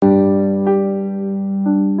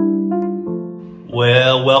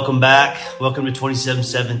Well, welcome back. Welcome to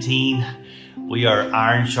 2717. We are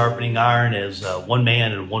iron sharpening iron as one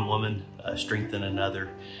man and one woman strengthen another.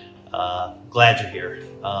 Glad you're here.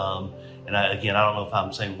 I don't know if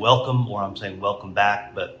I'm saying welcome or I'm saying welcome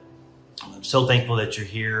back, but I'm so thankful that you're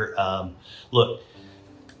here. Look,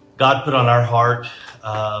 God put on our heart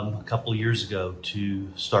a couple of years ago to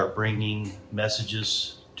start bringing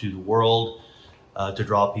messages to the world, to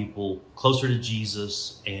draw people closer to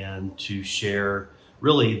Jesus and to share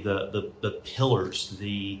really the pillars,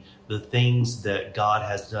 the things that God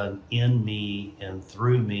has done in me and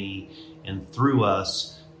through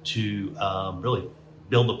us to really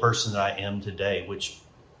build the person that I am today, which,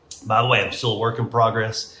 by the way, I'm still a work in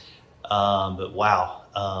progress. But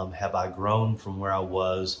wow, have I grown from where I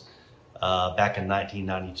was back in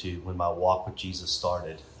 1992 when my walk with Jesus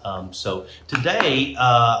started. So today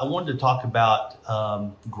I wanted to talk about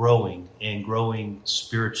growing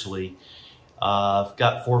spiritually. I've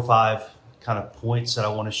got 4 or 5 kind of points that I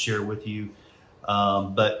want to share with you.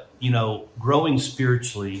 But growing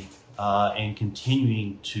spiritually and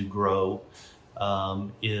continuing to grow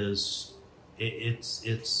it's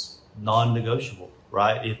non-negotiable,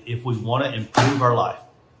 right? If we want to improve our life,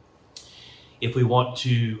 if we want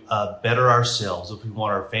to better ourselves, if we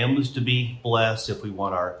want our families to be blessed, if we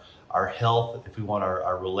want our health, if we want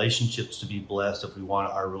our relationships to be blessed, if we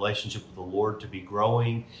want our relationship with the Lord to be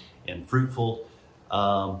growing and fruitful,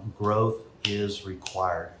 growth is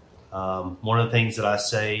required. One of the things that I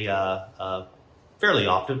say fairly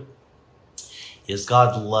often is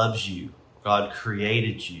God loves you. God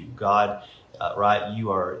created you. God, right?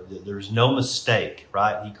 There's no mistake,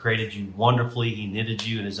 right? He created you wonderfully. He knitted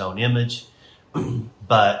you in his own image.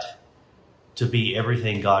 But to be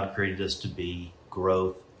everything God created us to be,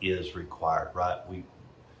 growth is required, right?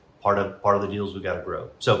 Part of the deal is we got to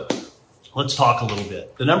grow. So let's talk a little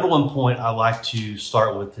bit. The number one point I like to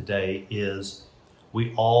start with today is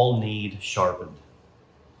we all need sharpened.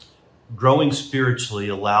 Growing spiritually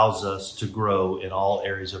allows us to grow in all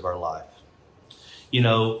areas of our life.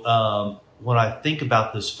 When I think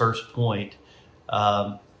about this first point,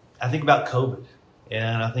 I think about COVID.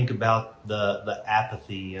 And I think about the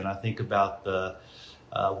apathy, and I think about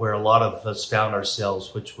where a lot of us found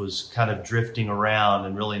ourselves, which was kind of drifting around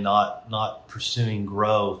and really not pursuing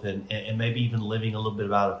growth, and maybe even living a little bit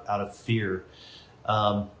out of fear.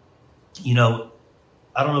 I don't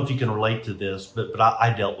know if you can relate to this, but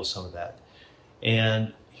I dealt with some of that.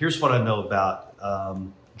 And here's what I know about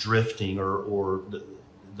drifting or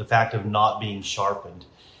the fact of not being sharpened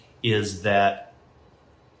is that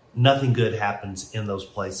nothing good happens in those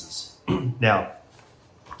places. Now,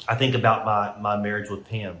 I think about my marriage with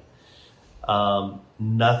Pam. Our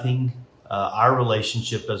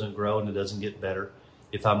relationship doesn't grow and it doesn't get better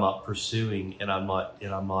if I'm not pursuing and I'm not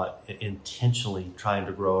intentionally trying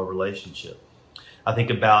to grow a relationship. I think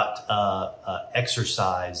about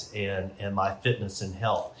exercise and my fitness and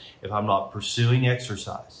health. If I'm not pursuing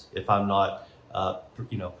exercise, if I'm not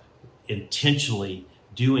intentionally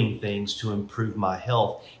doing things to improve my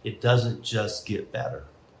health, it doesn't just get better.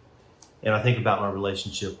 And I think about my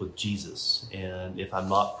relationship with Jesus. And if I'm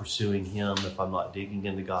not pursuing him, if I'm not digging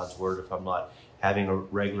into God's word, if I'm not having a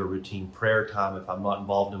regular routine prayer time, if I'm not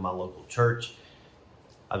involved in my local church,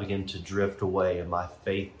 I begin to drift away and my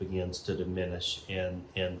faith begins to diminish. And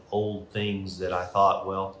old things that I thought,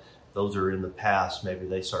 well, those are in the past, maybe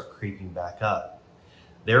they start creeping back up.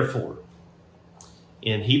 Therefore,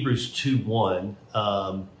 in Hebrews 2:1,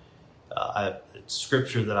 it's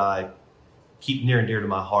scripture that I keep near and dear to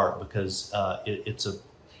my heart because I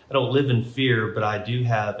don't live in fear, but I do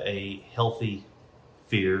have a healthy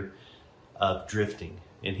fear of drifting.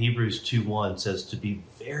 In Hebrews 2:1 says to be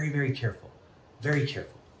very, very careful,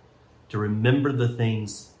 to remember the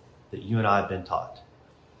things that you and I have been taught,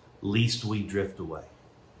 lest we drift away.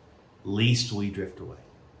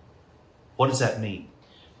 What does that mean?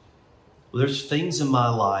 Well, there's things in my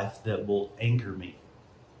life that will anchor me.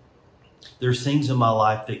 There's things in my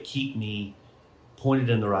life that keep me pointed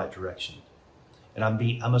in the right direction. And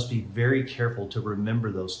I must be very careful to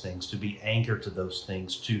remember those things, to be anchored to those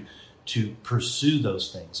things, to pursue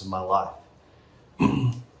those things in my life.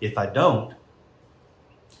 If I don't,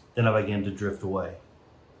 then I begin to drift away,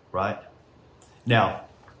 right? Now,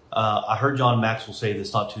 I heard John Maxwell say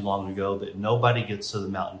this not too long ago, that nobody gets to the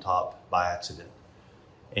mountaintop by accident.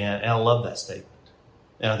 And I love that statement.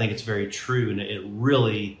 And I think it's very true. And it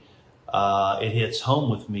really, it hits home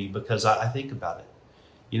with me because I think about it.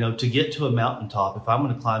 To get to a mountaintop, if I'm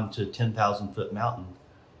going to climb to a 10,000 foot mountain,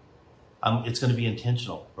 it's going to be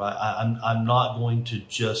intentional, right? I'm not going to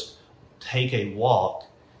just take a walk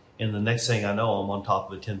And the next thing I know, I'm on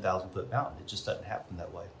top of a 10,000-foot mountain. It just doesn't happen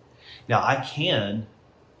that way. Now, I can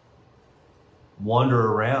wander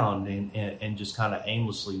around and just kind of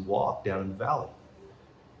aimlessly walk down in the valley.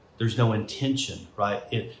 There's no intention, right?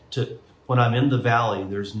 When I'm in the valley,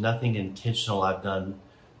 there's nothing intentional I've done.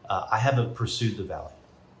 I haven't pursued the valley.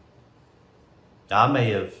 Now, I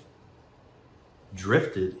may have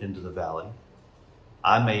drifted into the valley.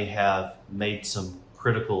 I may have made some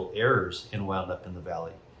critical errors and wound up in the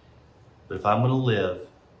valley. But if I'm going to live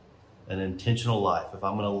an intentional life, if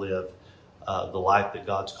I'm going to live the life that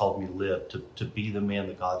God's called me to live, to be the man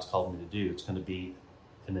that God's called me to do, it's going to be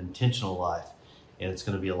an intentional life, and it's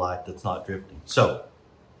going to be a life that's not drifting. So,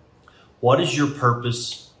 what is your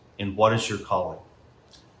purpose and what is your calling?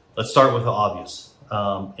 Let's start with the obvious.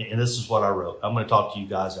 And this is what I wrote. I'm going to talk to you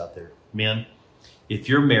guys out there. Men, if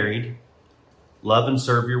you're married, love and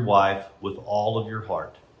serve your wife with all of your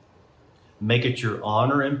heart. Make it your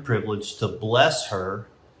honor and privilege to bless her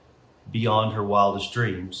beyond her wildest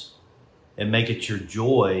dreams, and make it your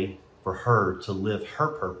joy for her to live her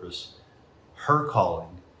purpose, her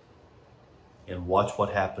calling, and watch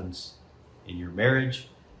what happens in your marriage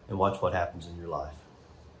and watch what happens in your life.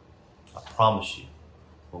 I promise you,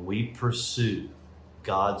 when we pursue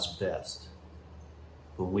God's best,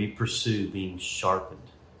 when we pursue being sharpened,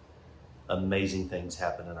 amazing things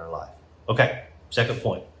happen in our life. Okay, second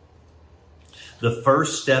point. The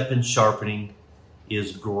first step in sharpening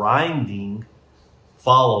is grinding,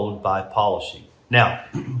 followed by polishing. Now,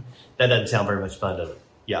 that doesn't sound very much fun, does it?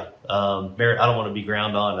 Yeah. Barrett, I don't want to be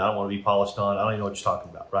ground on. I don't want to be polished on. I don't even know what you're talking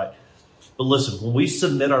about, right? But listen, when we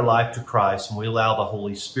submit our life to Christ and we allow the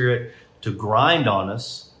Holy Spirit to grind on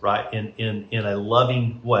us, right, in a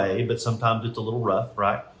loving way, but sometimes it's a little rough,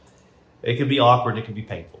 right? It can be awkward. It can be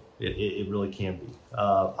painful. It really can be.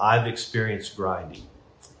 I've experienced grinding.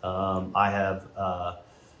 I have,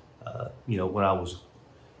 when I was,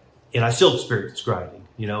 and I still experience grinding.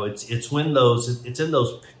 It's when it's in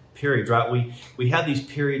those periods, right? We have these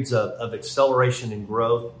periods of acceleration and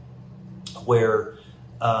growth where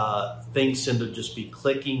things tend to just be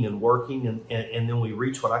clicking and working, and then we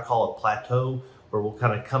reach what I call a plateau, where we'll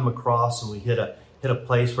kind of come across and we hit a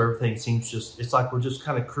place where everything seems it's like we're just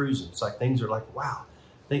kind of cruising. It's like things are like, wow,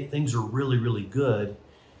 things are really, really good.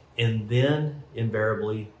 And then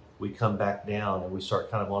invariably we come back down and we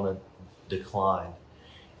start kind of on a decline.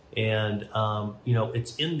 And,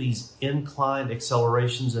 it's in these incline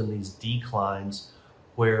accelerations and these declines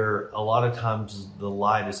where a lot of times the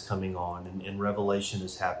light is coming on and revelation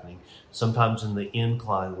is happening. Sometimes in the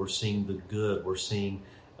incline, we're seeing the good. We're seeing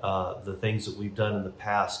the things that we've done in the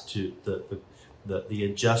past, to the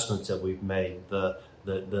adjustments that we've made, the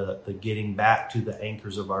getting back to the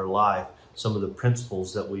anchors of our life, some of the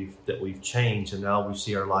principles that we've changed, and now we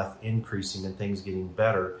see our life increasing and things getting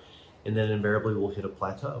better. And then invariably we'll hit a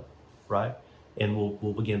plateau, right? And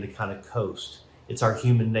we'll begin to kind of coast. It's our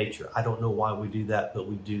human nature. I don't know why we do that, but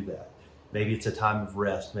we do that. Maybe it's a time of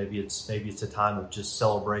rest. Maybe it's a time of just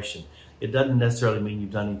celebration. It doesn't necessarily mean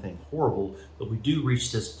you've done anything horrible, but we do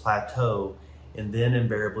reach this plateau, and then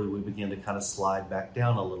invariably we begin to kind of slide back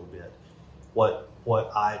down a little bit. What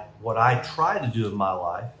I try to do in my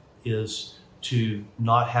life is to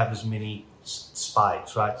not have as many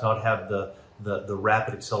spikes, right? To not have the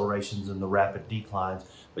rapid accelerations and the rapid declines,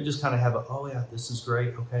 but just kind of have oh yeah, this is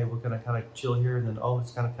great. Okay, we're going to kind of chill here, and then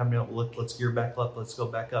it's kind of coming out. Let's gear back up. Let's go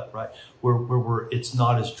back up, right? Where it's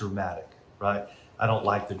not as dramatic, right? I don't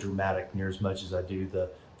like the dramatic near as much as I do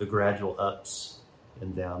the gradual ups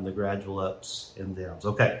and down, the gradual ups and downs.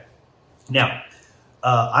 Okay, now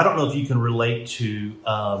I don't know if you can relate to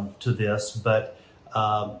this, but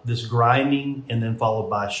this grinding and then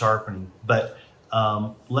followed by sharpening, but.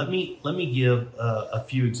 Let me give a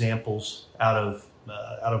few examples out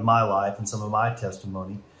of my life and some of my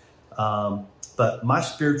testimony. But my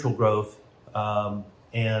spiritual growth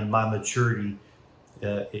and my maturity,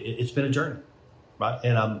 it's been a journey, right?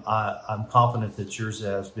 And I'm confident that yours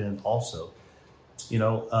has been also.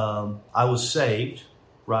 I was saved,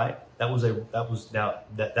 right? That was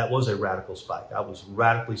a radical spike. I was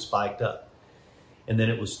radically spiked up, and then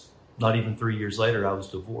it was not even 3 years later I was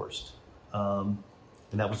divorced.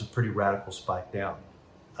 And that was a pretty radical spike down.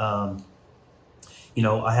 I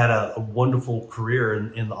had a wonderful career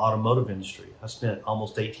in the automotive industry. I spent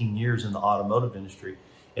almost 18 years in the automotive industry,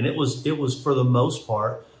 and it was for the most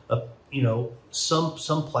part,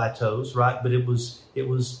 some plateaus, right? But it was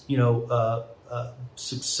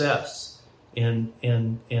success and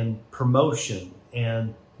promotion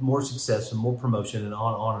and more success and more promotion and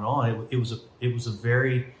on and on. It was a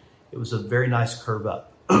very nice curve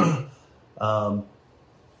up.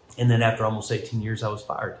 And then after almost 18 years, I was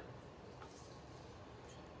fired.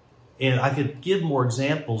 And I could give more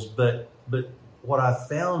examples, but what I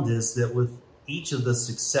found is that with each of the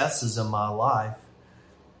successes in my life,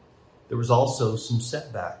 there was also some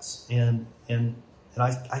setbacks. And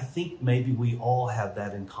I think maybe we all have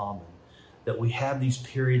that in common, that we have these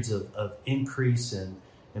periods of increase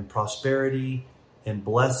and prosperity and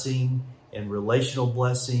blessing and relational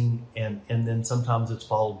blessing, and then sometimes it's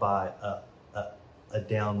followed by a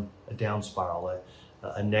down spiral,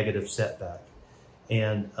 a negative setback.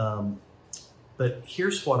 And but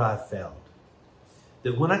here's what I found,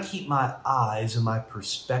 that when I keep my eyes and my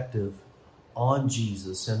perspective on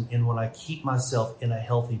Jesus, and when I keep myself in a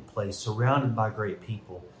healthy place, surrounded by great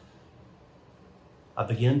people, I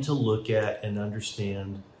begin to look at and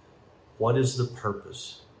understand, what is the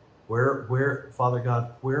purpose? Where, Father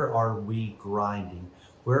God, where are we grinding?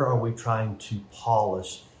 Where are we trying to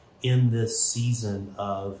polish in this season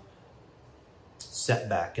of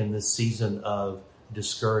setback, in this season of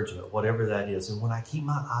discouragement, whatever that is? And when I keep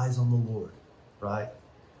my eyes on the Lord, right?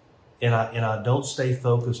 And I don't stay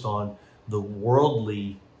focused on the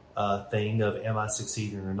worldly thing of, am I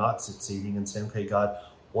succeeding or not succeeding, and saying, okay, God,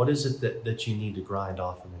 what is it that you need to grind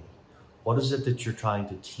off of me? What is it that you're trying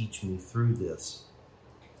to teach me through this?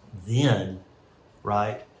 Then,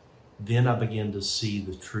 right, then I begin to see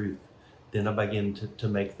the truth. Then I begin to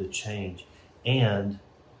make the change. And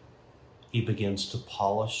he begins to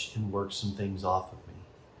polish and work some things off of me.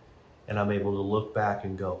 And I'm able to look back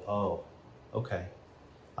and go, oh, okay,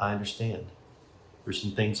 I understand. There's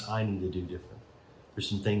some things I need to do different. There's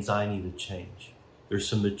some things I need to change. There's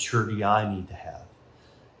some maturity I need to have.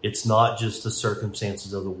 It's not just the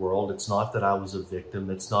circumstances of the world. It's not that I was a victim.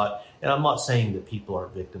 It's not, and I'm not saying that people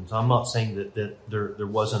aren't victims. I'm not saying that there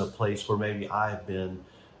wasn't a place where maybe I've been,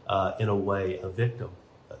 in a way, a victim.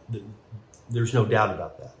 There's no doubt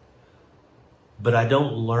about that. But I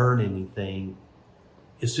don't learn anything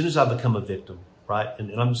as soon as I become a victim, right?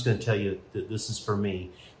 And I'm just going to tell you that this is for me.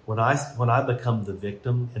 When I become the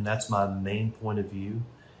victim, and that's my main point of view,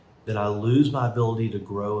 then I lose my ability to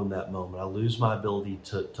grow in that moment. I lose my ability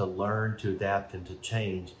to learn, to adapt, and to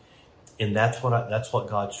change. And that's what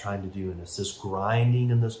God's trying to do in this. This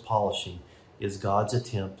grinding and this polishing is God's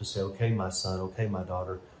attempt to say, okay, my son, okay, my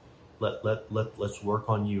daughter, let's work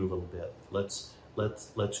on you a little bit. Let's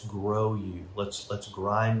grow you. Let's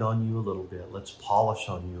grind on you a little bit. Let's polish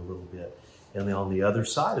on you a little bit. And then on the other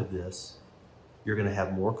side of this, you're going to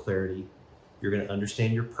have more clarity. You're going to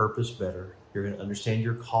understand your purpose better. You're going to understand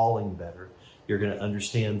your calling better. You're going to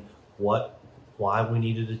understand why we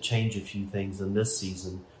needed to change a few things in this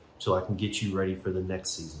season so I can get you ready for the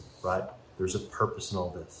next season, right? There's a purpose in all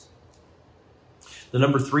this. The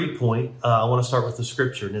number 3 point, I want to start with the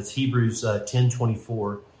scripture, and it's Hebrews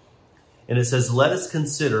 10:24. And it says, let us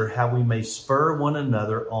consider how we may spur one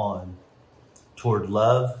another on toward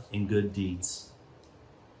love and good deeds.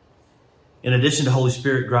 In addition to Holy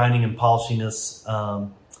Spirit grinding and polishing us,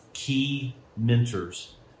 key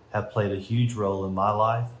mentors have played a huge role in my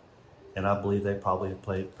life, and I believe they probably have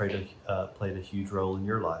played a huge role in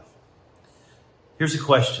your life. Here's a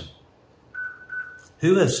question.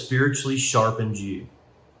 Who has spiritually sharpened you?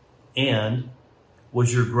 And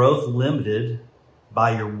was your growth limited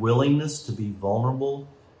by your willingness to be vulnerable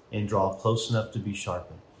and draw close enough to be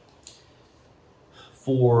sharpened?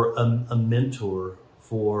 For a mentor,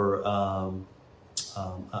 for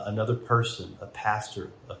another person, a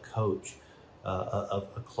pastor, a coach, a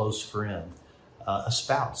close friend, a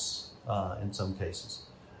spouse, in some cases.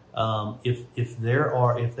 If they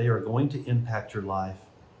are going to impact your life,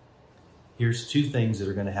 here's 2 things that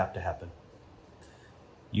are going to happen.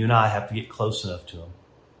 You and I have to get close enough to them,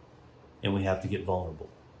 and we have to get vulnerable.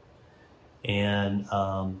 And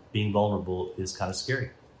being vulnerable is kind of scary,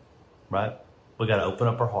 right? We got to open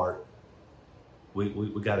up our heart. We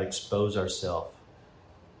got to expose ourselves.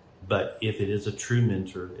 But if it is a true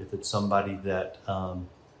mentor, if it's somebody that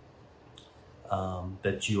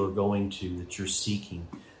that you are going to, that you're seeking,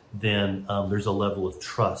 then there's a level of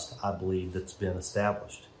trust, I believe, that's been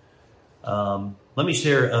established. Let me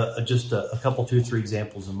share just a couple, 2 or 3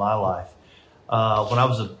 examples in my life. When I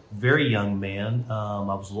was a very young man,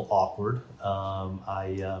 I was a little awkward.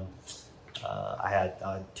 I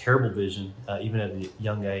had terrible vision, even at a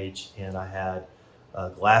young age, and I had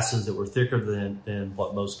glasses that were thicker than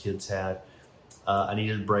what most kids had. I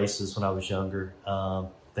needed braces when I was younger.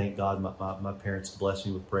 Thank God my parents blessed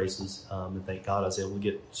me with braces, and thank God I was able to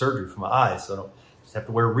get surgery for my eyes, so I don't just have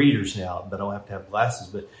to wear readers now, but I don't have to have glasses.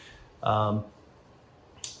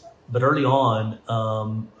 But early on,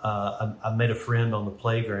 I met a friend on the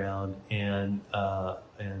playground, and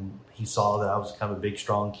he saw that I was kind of a big,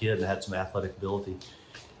 strong kid and had some athletic ability.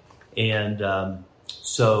 And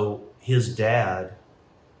so his dad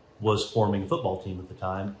was forming a football team at the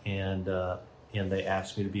time, and they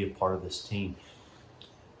asked me to be a part of this team.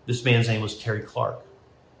 This man's name was Terry Clark,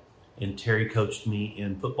 and Terry coached me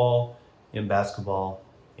in football, in basketball,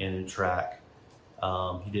 and in track.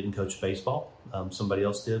 He didn't coach baseball. Somebody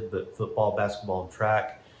else did, but football, basketball, and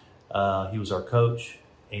track. He was our coach,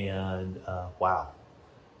 and wow,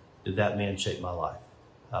 did that man shape my life.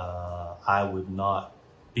 I would not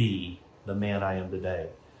be the man I am today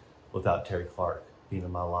without Terry Clark being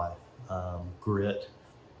in my life. Grit,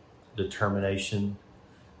 determination,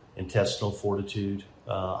 intestinal fortitude.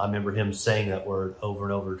 I remember him saying that word over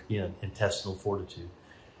and over again, intestinal fortitude.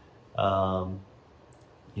 I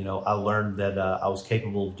learned that I was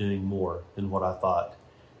capable of doing more than what I thought.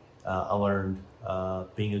 I learned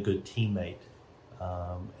being a good teammate,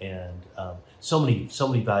 and so many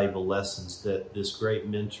valuable lessons that this great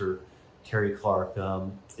mentor, Terry Clark.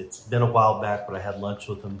 It's been a while back, but I had lunch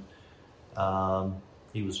with him.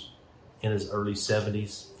 He was in his early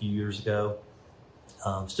 70s a few years ago.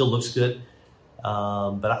 Still looks good,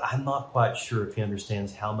 but I'm not quite sure if he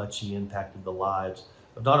understands how much he impacted the lives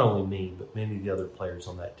of not only me, but many of the other players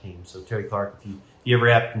on that team. So Terry Clark, if you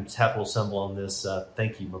ever happen to assemble on this,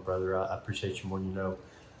 thank you, my brother. I appreciate you more than you know.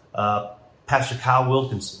 Pastor Kyle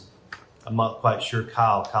Wilkinson. I'm not quite sure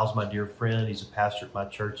Kyle. Kyle's my dear friend. He's a pastor at my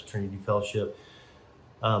church, Trinity Fellowship.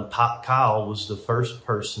 Kyle was the first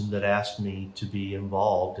person that asked me to be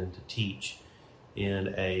involved and to teach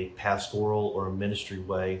in a pastoral or a ministry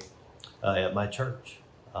way at my church.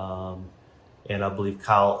 And I believe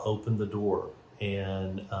Kyle opened the door,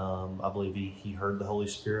 and I believe he heard the Holy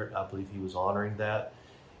Spirit. I believe he was honoring that.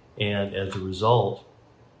 And as a result,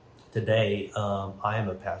 today I am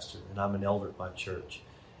a pastor and I'm an elder at my church.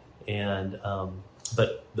 And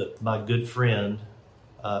but my good friend,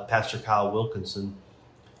 Pastor Kyle Wilkinson,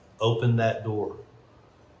 opened that door.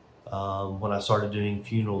 When I started doing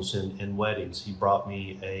funerals and weddings, he brought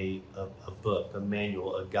me a book, a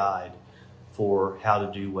manual, a guide for how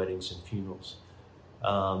to do weddings and funerals.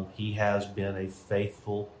 He has been a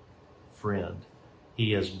faithful friend.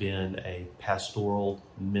 He has been a pastoral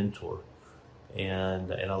mentor,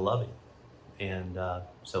 and I love him. And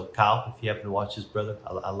so Kyle, if you happen to watch this, brother,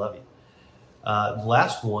 I love you. The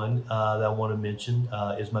last one that I want to mention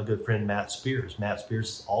is my good friend Matt Spears. Matt Spears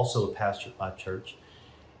is also a pastor at my church,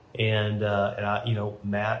 and I,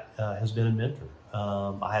 Matt has been a mentor.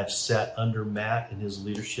 I have sat under Matt in his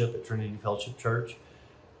leadership at Trinity Fellowship Church,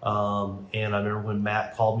 and I remember when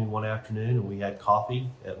Matt called me one afternoon and we had coffee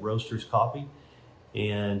at Roasters Coffee,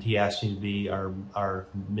 and he asked me to be our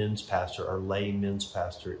men's pastor, our lay men's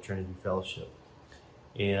pastor at Trinity Fellowship.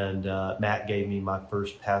 And Matt gave me my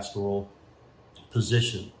first pastoral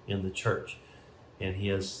position in the church, and he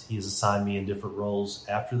has assigned me in different roles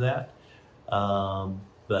after that.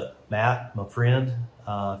 But Matt, my friend,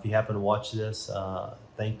 if you happen to watch this,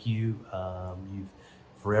 thank you. You've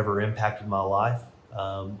forever impacted my life.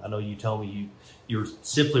 I know you told me you were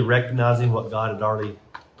simply recognizing what God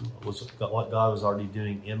was already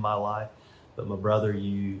doing in my life. But my brother,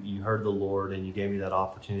 you heard the Lord and you gave me that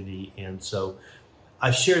opportunity, and so I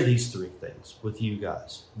share these three things with you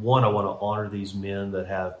guys. One, I want to honor these men that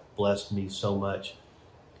have blessed me so much,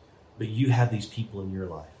 but you have these people in your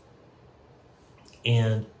life.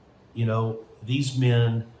 And, these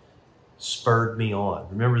men spurred me on.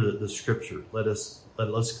 Remember the scripture.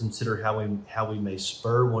 Let's consider how we may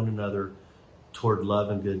spur one another toward love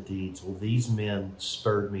and good deeds. Well, these men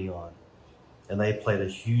spurred me on, and they played a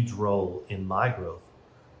huge role in my growth.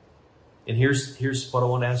 And here's what I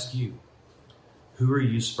want to ask you. Who are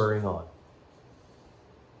you spurring on?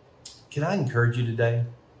 Can I encourage you today?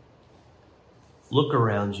 Look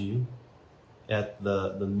around you at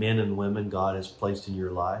the men and women God has placed in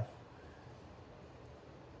your life.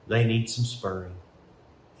 They need some spurring.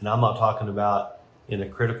 And I'm not talking about in a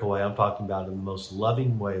critical way. I'm talking about in the most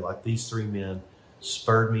loving way, like these three men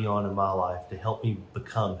spurred me on in my life to help me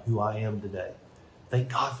become who I am today. Thank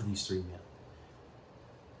God for these three men.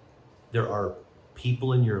 There are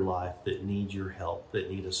people in your life that need your help,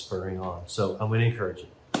 that need a spurring on. So I'm going to encourage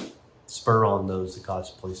you. Spur on those that God's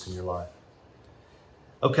placed in your life.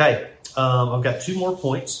 Okay, I've got two more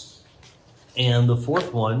points. And the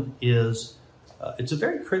fourth one is, it's a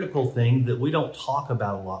very critical thing that we don't talk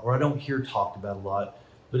about a lot, or I don't hear talked about a lot,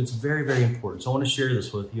 but it's very, very important. So I want to share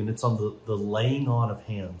this with you, and it's on the laying on of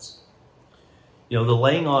hands. The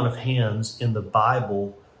laying on of hands in the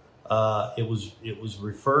Bible, it was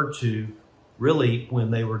referred to really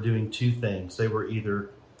when they were doing two things. They were either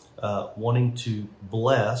wanting to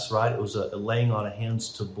bless, right? It was a laying on of hands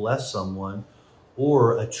to bless someone,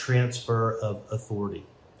 or a transfer of authority,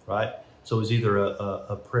 right? So it's either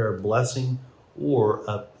a prayer of blessing or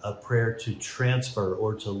a prayer to transfer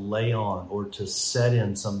or to lay on or to set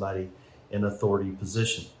in somebody in authority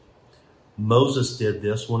position. Moses did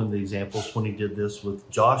this, one of the examples, when he did this with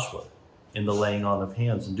Joshua in the laying on of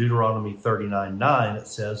hands. In Deuteronomy 39:9, it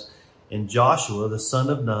says, "And Joshua, the son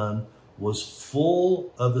of Nun, was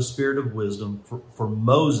full of the spirit of wisdom, for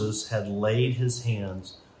Moses had laid his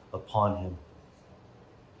hands upon him."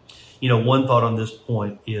 You know, one thought on this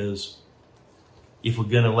point is, if we're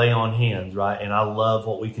going to lay on hands, right? And I love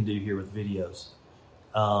what we can do here with videos.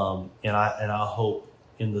 And I hope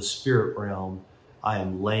in the spirit realm, I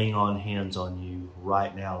am laying on hands on you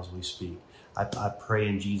right now as we speak. I pray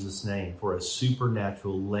in Jesus' name for a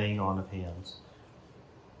supernatural laying on of hands.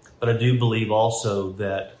 But I do believe also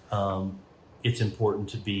that it's important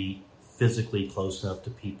to be physically close enough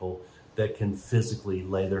to people that can physically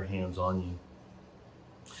lay their hands on you.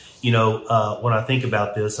 You know, when I think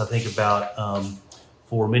about this, I think about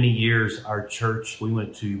for many years, our church, we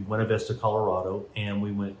went to Buena Vista, Colorado, and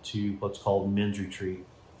we went to what's called Men's Retreat.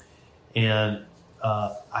 And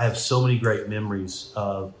I have so many great memories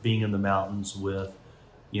of being in the mountains with,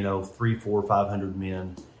 300, 400, 500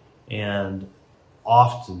 men. And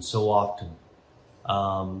so often,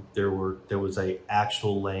 there was a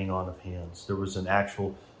actual laying on of hands. There was an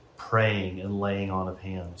actual praying and laying on of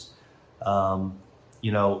hands.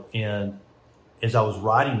 And as I was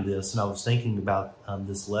writing this and I was thinking about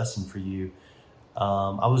this lesson for you,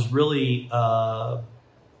 I was really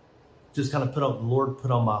just kind of the Lord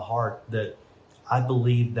put on my heart that I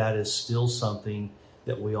believe that is still something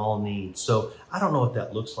that we all need. So I don't know what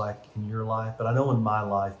that looks like in your life, but I know in my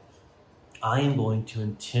life, I am going to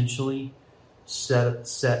intentionally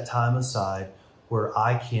set time aside where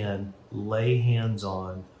I can lay hands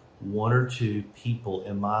on one or two people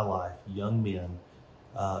in my life, young men,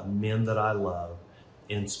 men that I love,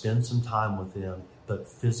 and spend some time with them, but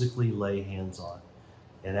physically lay hands on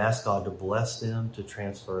and ask God to bless them, to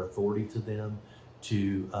transfer authority to them,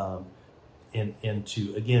 and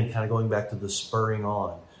to, again, kind of going back to the spurring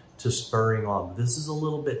on. This is a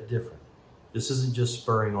little bit different. This isn't just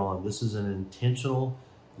spurring on. This is an intentional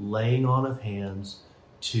laying on of hands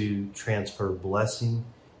to transfer blessing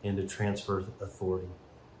and to transfer authority.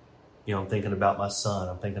 I'm thinking about my son.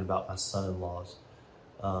 I'm thinking about my son-in-laws.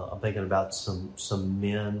 I'm thinking about some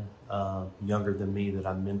men younger than me that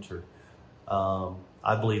I mentor.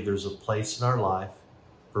 I believe there's a place in our life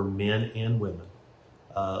for men and women.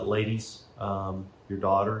 Ladies, your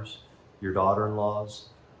daughters, your daughter-in-laws,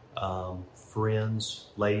 friends,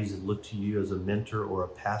 ladies that look to you as a mentor or a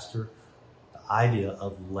pastor. The idea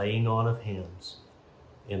of laying on of hands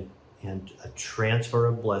and a transfer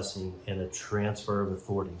of blessing and a transfer of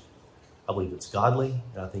authority. I believe it's godly,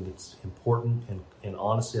 and I think it's important, and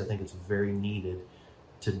honestly, I think it's very needed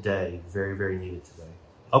today. Very, very needed today.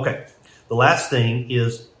 Okay, the last thing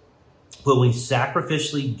is when we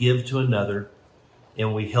sacrificially give to another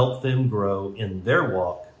and we help them grow in their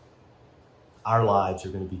walk, our lives are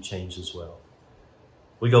going to be changed as well.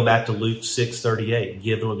 We go back to Luke 6:38,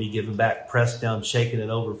 given will be given back, pressed down, shaken,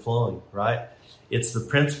 and overflowing, right? It's the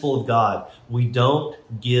principle of God. We don't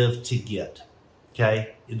give to get,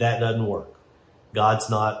 okay? That doesn't work. God's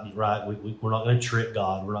not, right? We're not going to trick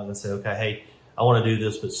God. We're not going to say, okay, hey, I want to do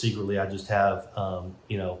this, but secretly I just have,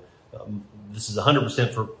 this is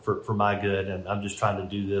 100% for my good, and I'm just trying to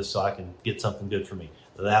do this so I can get something good for me.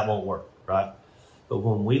 That won't work, right? But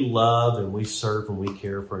when we love and we serve and we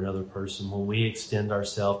care for another person, when we extend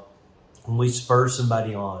ourselves, when we spur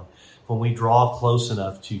somebody on, when we draw close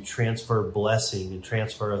enough to transfer blessing and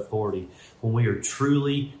transfer authority, when we are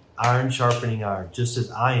truly iron sharpening iron, just as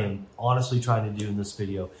I am honestly trying to do in this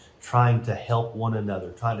video, trying to help one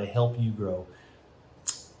another, trying to help you grow,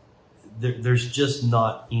 there's just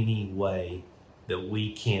not any way that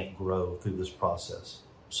we can't grow through this process.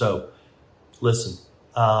 So listen,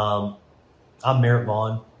 I'm Merritt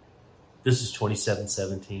Vaughn. This is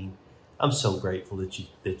 2717. I'm so grateful that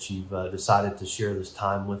you've decided to share this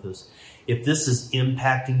time with us. If this is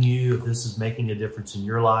impacting you, if this is making a difference in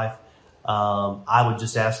your life, I would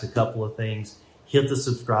just ask a couple of things. Hit the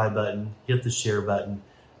subscribe button, hit the share button,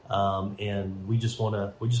 and we just want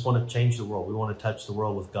to change the world. We want to touch the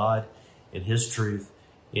world with God and His truth.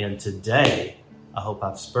 And today, I hope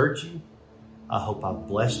I've spurred you. I hope I've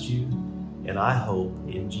blessed you. And I hope,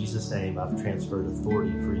 in Jesus' name, I've transferred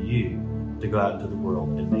authority for you to go out into the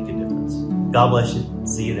world and make a difference. God bless you.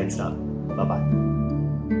 See you next time. Bye-bye.